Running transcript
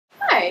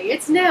Hi,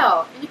 it's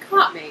Nell, and you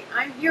caught me.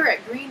 I'm here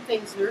at Green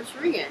Things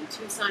Nursery in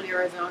Tucson,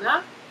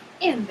 Arizona,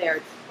 in their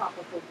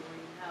tropical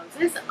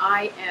greenhouses.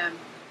 I am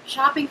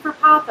shopping for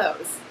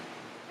pothos.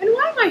 And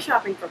why am I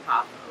shopping for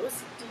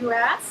pothos, do you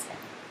ask?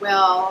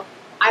 Well,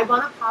 I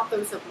want a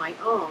pothos of my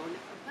own,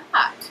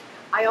 but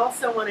I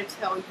also want to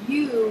tell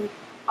you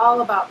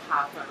all about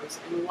pothos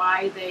and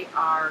why they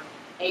are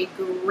a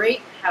great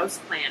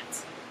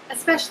houseplant,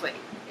 especially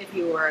if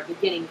you are a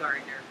beginning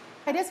gardener.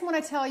 I just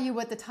want to tell you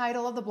what the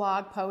title of the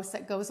blog post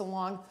that goes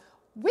along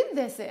with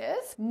this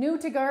is. New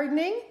to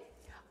gardening,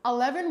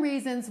 11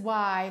 reasons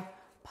why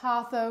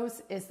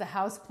pothos is the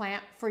house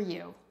plant for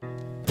you.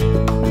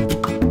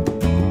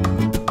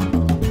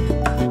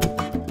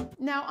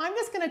 Now I'm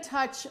just going to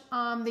touch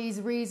on these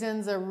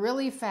reasons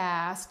really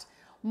fast.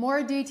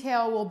 More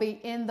detail will be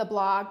in the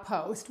blog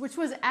post, which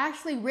was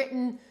actually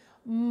written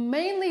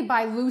mainly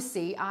by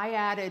Lucy. I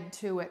added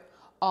to it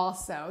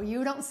also.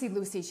 You don't see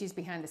Lucy, she's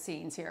behind the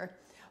scenes here.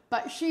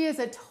 But she is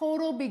a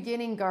total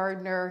beginning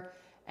gardener,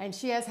 and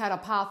she has had a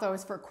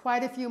pothos for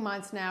quite a few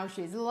months now.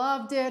 She's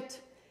loved it.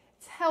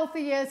 It's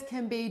healthy as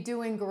can be,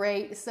 doing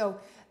great. So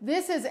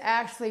this is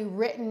actually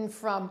written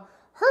from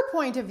her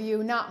point of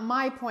view, not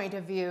my point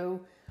of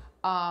view.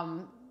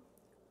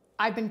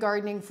 I've been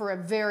gardening for a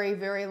very,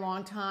 very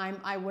long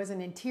time. I was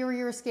an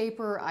interior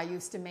scaper. I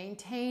used to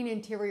maintain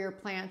interior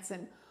plants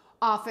and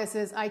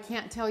offices. I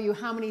can't tell you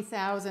how many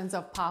thousands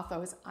of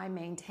pothos I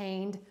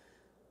maintained.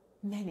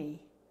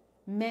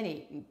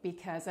 Many,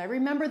 because I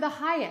remember the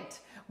Hyatt.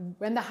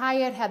 When the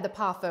Hyatt had the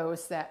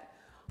pothos that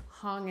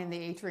hung in the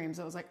atriums,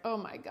 I was like, oh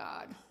my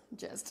God,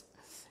 just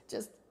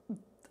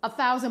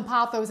 1,000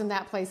 pothos in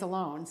that place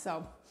alone.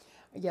 So,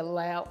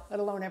 let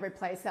alone every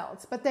place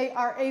else. But they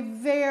are a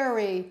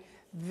very,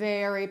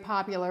 very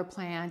popular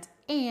plant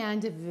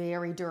and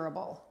very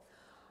durable.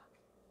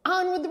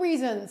 On with the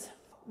reasons.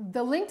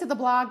 The link to the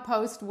blog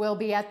post will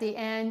be at the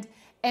end,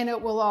 and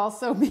it will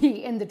also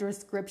be in the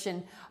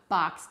description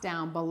box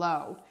down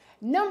below.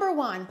 Number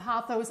one,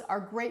 pothos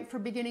are great for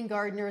beginning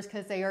gardeners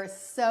because they are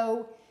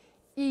so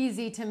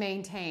easy to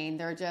maintain.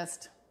 They're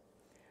just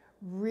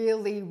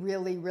really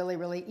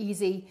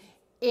easy.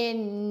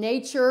 In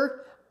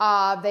nature,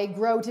 they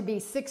grow to be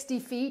 60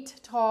 feet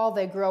tall.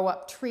 They grow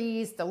up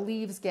trees. The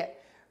leaves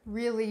get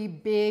really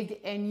big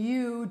and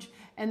huge,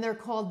 and they're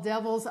called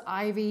devil's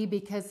ivy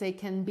because they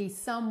can be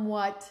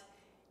somewhat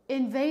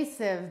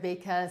invasive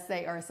because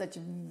they are such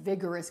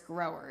vigorous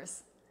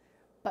growers,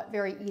 but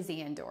very easy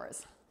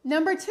indoors.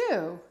 Number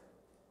two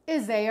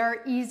is they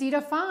are easy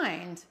to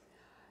find.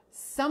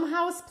 Some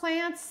house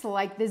plants,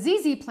 like the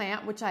ZZ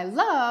plant, which I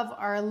love,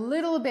 are a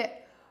little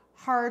bit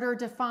harder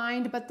to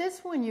find, but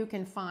this one you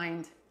can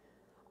find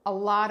a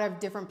lot of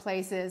different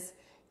places.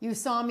 You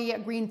saw me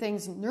at Green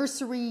Things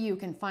Nursery. You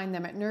can find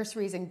them at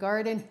nurseries and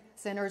garden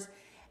centers.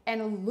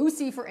 And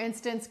Lucy, for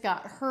instance,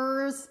 got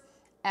hers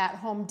at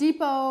Home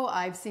Depot.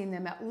 I've seen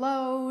them at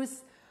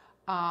Lowe's.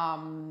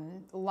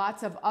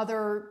 Lots of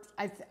other,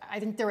 I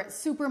think they're at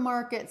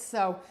supermarkets.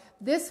 So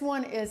this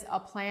one is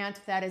a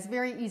plant that is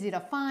very easy to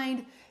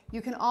find.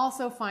 You can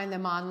also find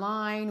them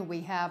online.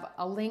 We have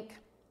a link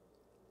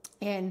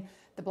in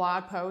the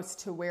blog post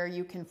to where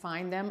you can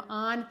find them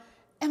on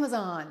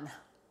Amazon.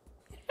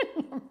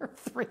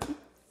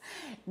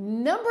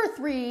 Number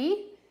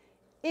three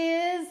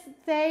is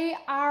they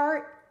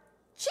are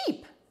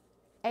cheap.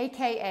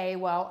 AKA,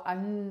 well, a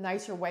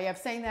nicer way of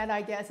saying that,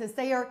 I guess, is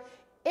they are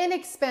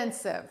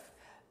inexpensive.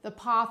 The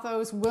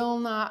pothos will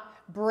not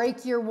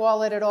break your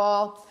wallet at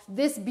all.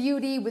 This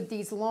beauty with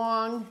these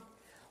long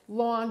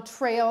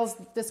trails,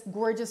 this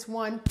gorgeous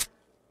one,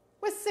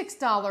 was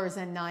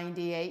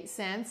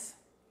 $6.98.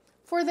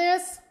 For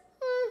this,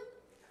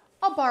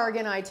 a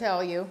bargain, I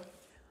tell you.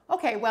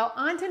 Okay, well,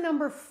 on to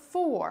number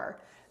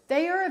four.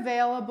 They are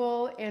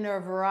available in a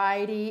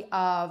variety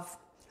of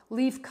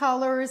leaf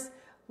colors,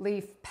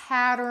 leaf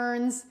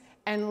patterns,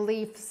 and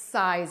leaf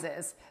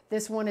sizes.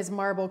 This one is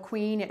Marble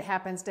Queen. It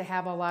happens to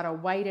have a lot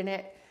of white in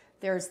it.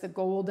 There's the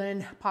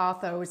golden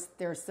pothos.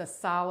 There's the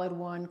solid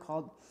one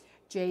called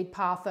Jade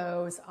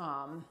Pothos.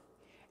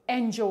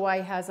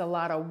 Enjoy has a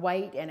lot of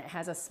white and it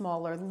has a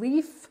smaller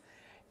leaf.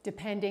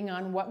 Depending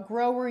on what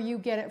grower you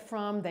get it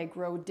from, they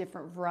grow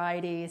different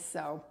varieties.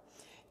 So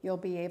you'll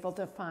be able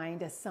to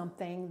find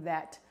something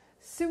that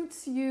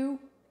suits you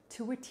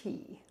to a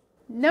T.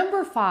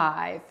 Number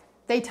five,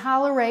 they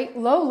tolerate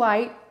low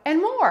light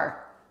and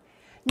more.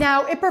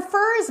 Now, it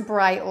prefers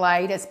bright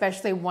light,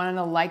 especially one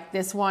like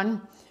this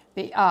one,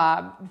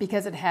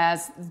 because it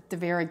has the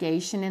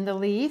variegation in the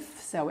leaf,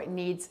 so it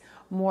needs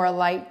more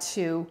light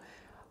to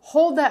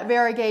hold that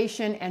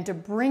variegation and to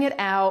bring it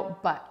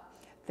out, but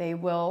they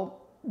will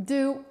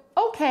do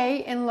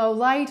okay in low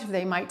light.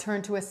 They might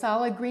turn to a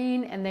solid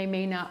green and they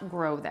may not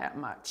grow that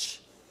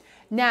much.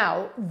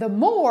 Now, the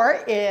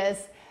more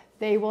is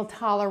they will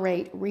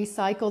tolerate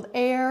recycled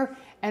air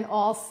and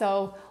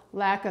also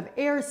lack of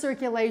air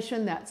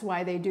circulation. That's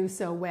why they do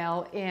so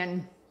well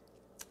in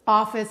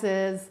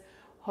offices,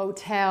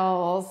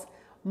 hotels,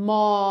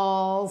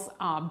 malls,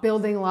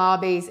 building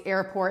lobbies,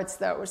 airports,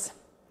 those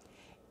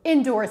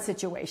indoor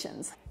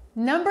situations.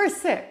 Number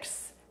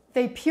 6,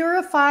 they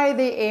purify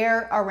the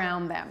air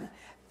around them.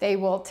 They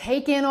will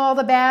take in all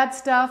the bad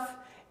stuff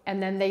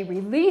and then they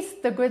release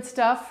the good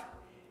stuff,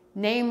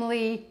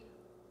 namely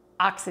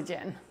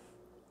oxygen.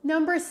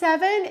 Number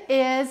 7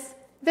 is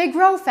they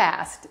grow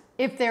fast.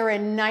 If they're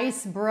in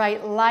nice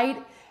bright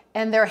light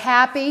and they're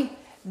happy,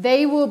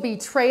 they will be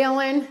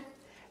trailing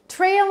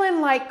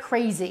like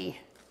crazy.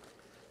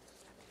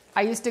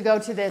 I used to go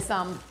to this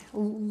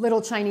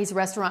little Chinese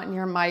restaurant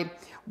near my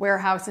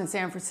warehouse in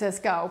San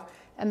Francisco,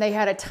 and they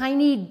had a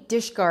tiny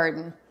dish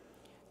garden.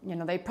 You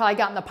know, they probably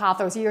gotten the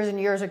Pothos years and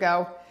years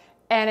ago,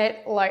 and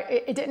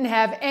it didn't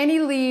have any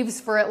leaves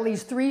for at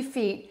least 3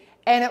 feet,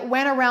 and it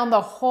went around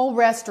the whole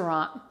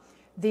restaurant.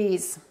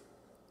 These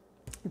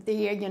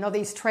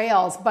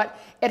trails, but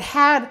it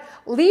had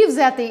leaves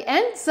at the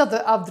ends of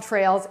the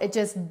trails. It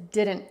just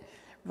didn't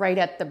right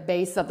at the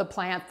base of the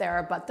plant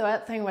there, but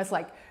that thing was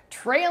like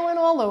trailing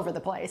all over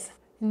the place.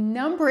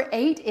 Number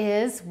 8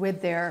 is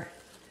with their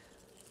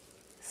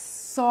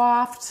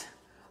soft,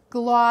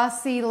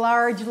 glossy,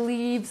 large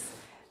leaves,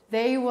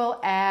 they will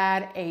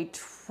add a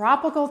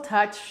tropical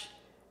touch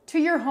to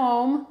your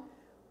home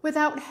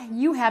without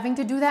you having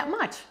to do that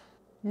much.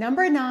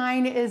 Number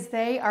 9 is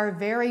they are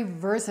very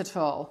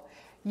versatile.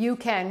 You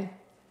can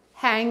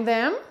hang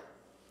them.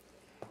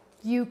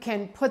 You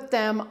can put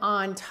them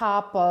on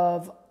top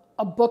of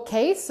a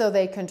bookcase so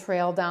they can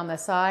trail down the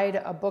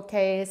side, a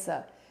bookcase,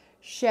 a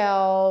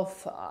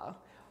shelf, a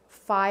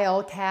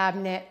file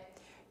cabinet.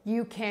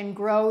 You can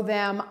grow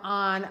them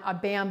on a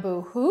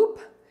bamboo hoop,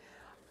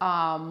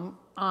 on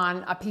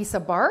a piece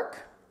of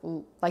bark,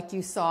 like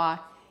you saw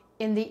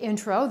in the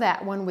intro,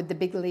 that one with the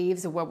big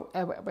leaves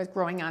was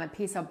growing on a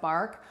piece of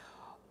bark.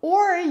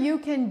 Or you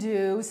can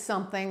do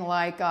something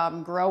like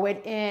grow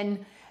it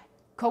in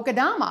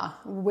kokedama,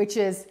 which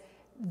is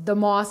the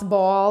moss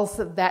balls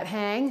that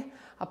hang.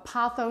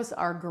 Pothos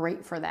are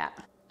great for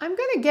that. I'm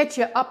going to get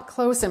you up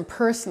close and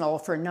personal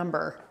for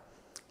number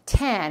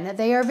 10.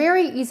 They are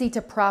very easy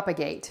to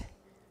propagate.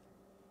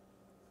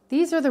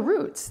 These are the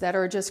roots that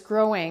are just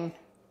growing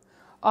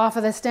off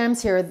of the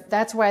stems here.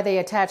 That's why they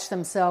attach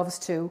themselves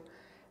to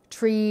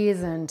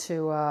trees and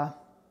to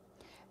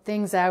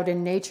things out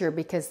in nature,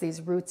 because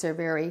these roots are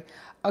very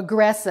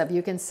aggressive.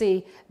 You can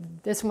see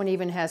this one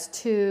even has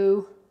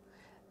 2.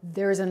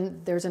 There's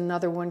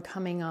another one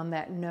coming on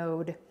that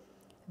node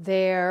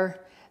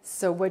there.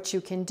 So what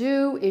you can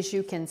do is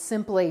you can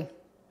simply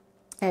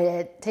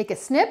take a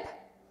snip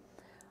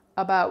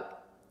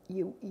about,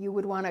 you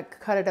would want to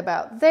cut it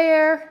about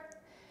there,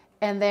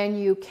 and then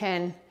you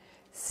can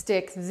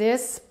stick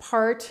this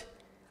part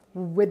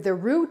with the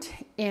root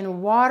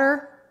in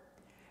water,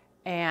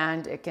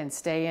 and it can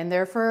stay in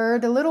there for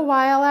a little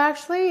while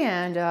actually,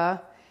 and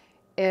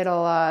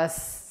it'll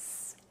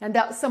send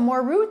out some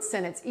more roots,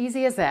 and it's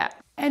easy as that.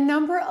 And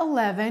number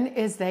 11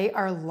 is they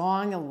are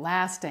long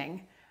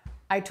lasting.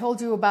 I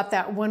told you about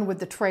that one with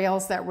the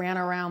trails that ran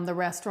around the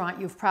restaurant.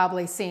 You've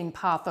probably seen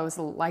pothos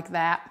like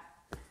that.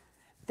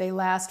 They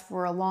last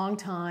for a long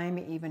time,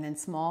 even in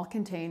small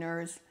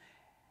containers,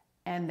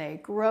 and they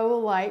grow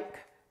like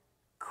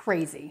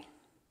crazy.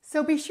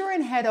 So be sure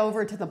and head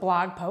over to the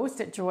blog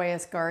post at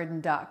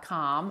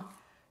joyousgarden.com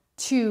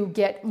to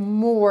get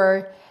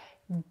more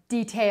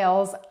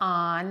details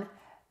on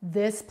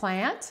this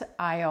plant.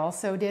 I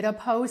also did a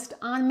post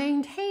on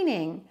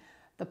maintaining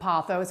the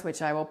pothos,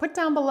 which I will put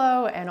down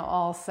below, and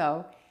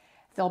also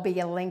there'll be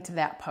a link to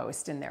that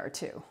post in there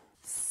too.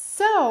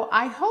 So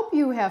I hope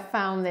you have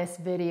found this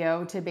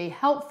video to be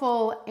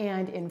helpful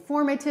and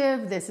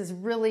informative. This is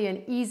really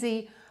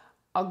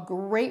a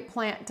great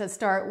plant to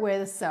start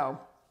with. So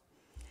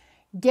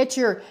get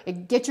your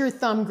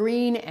thumb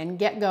green and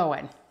get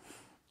going.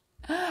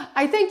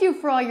 I thank you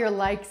for all your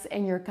likes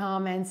and your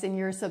comments and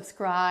your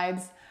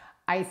subscribes.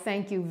 I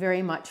thank you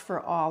very much for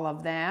all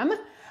of them.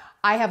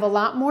 I have a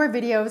lot more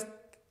videos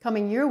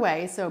coming your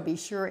way, so be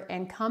sure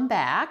and come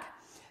back.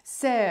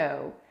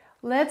 So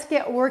let's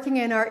get working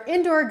in our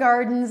indoor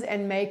gardens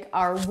and make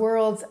our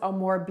worlds a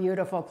more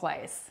beautiful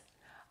place.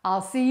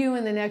 I'll see you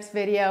in the next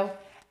video,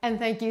 and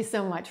thank you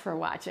so much for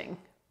watching.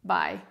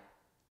 Bye.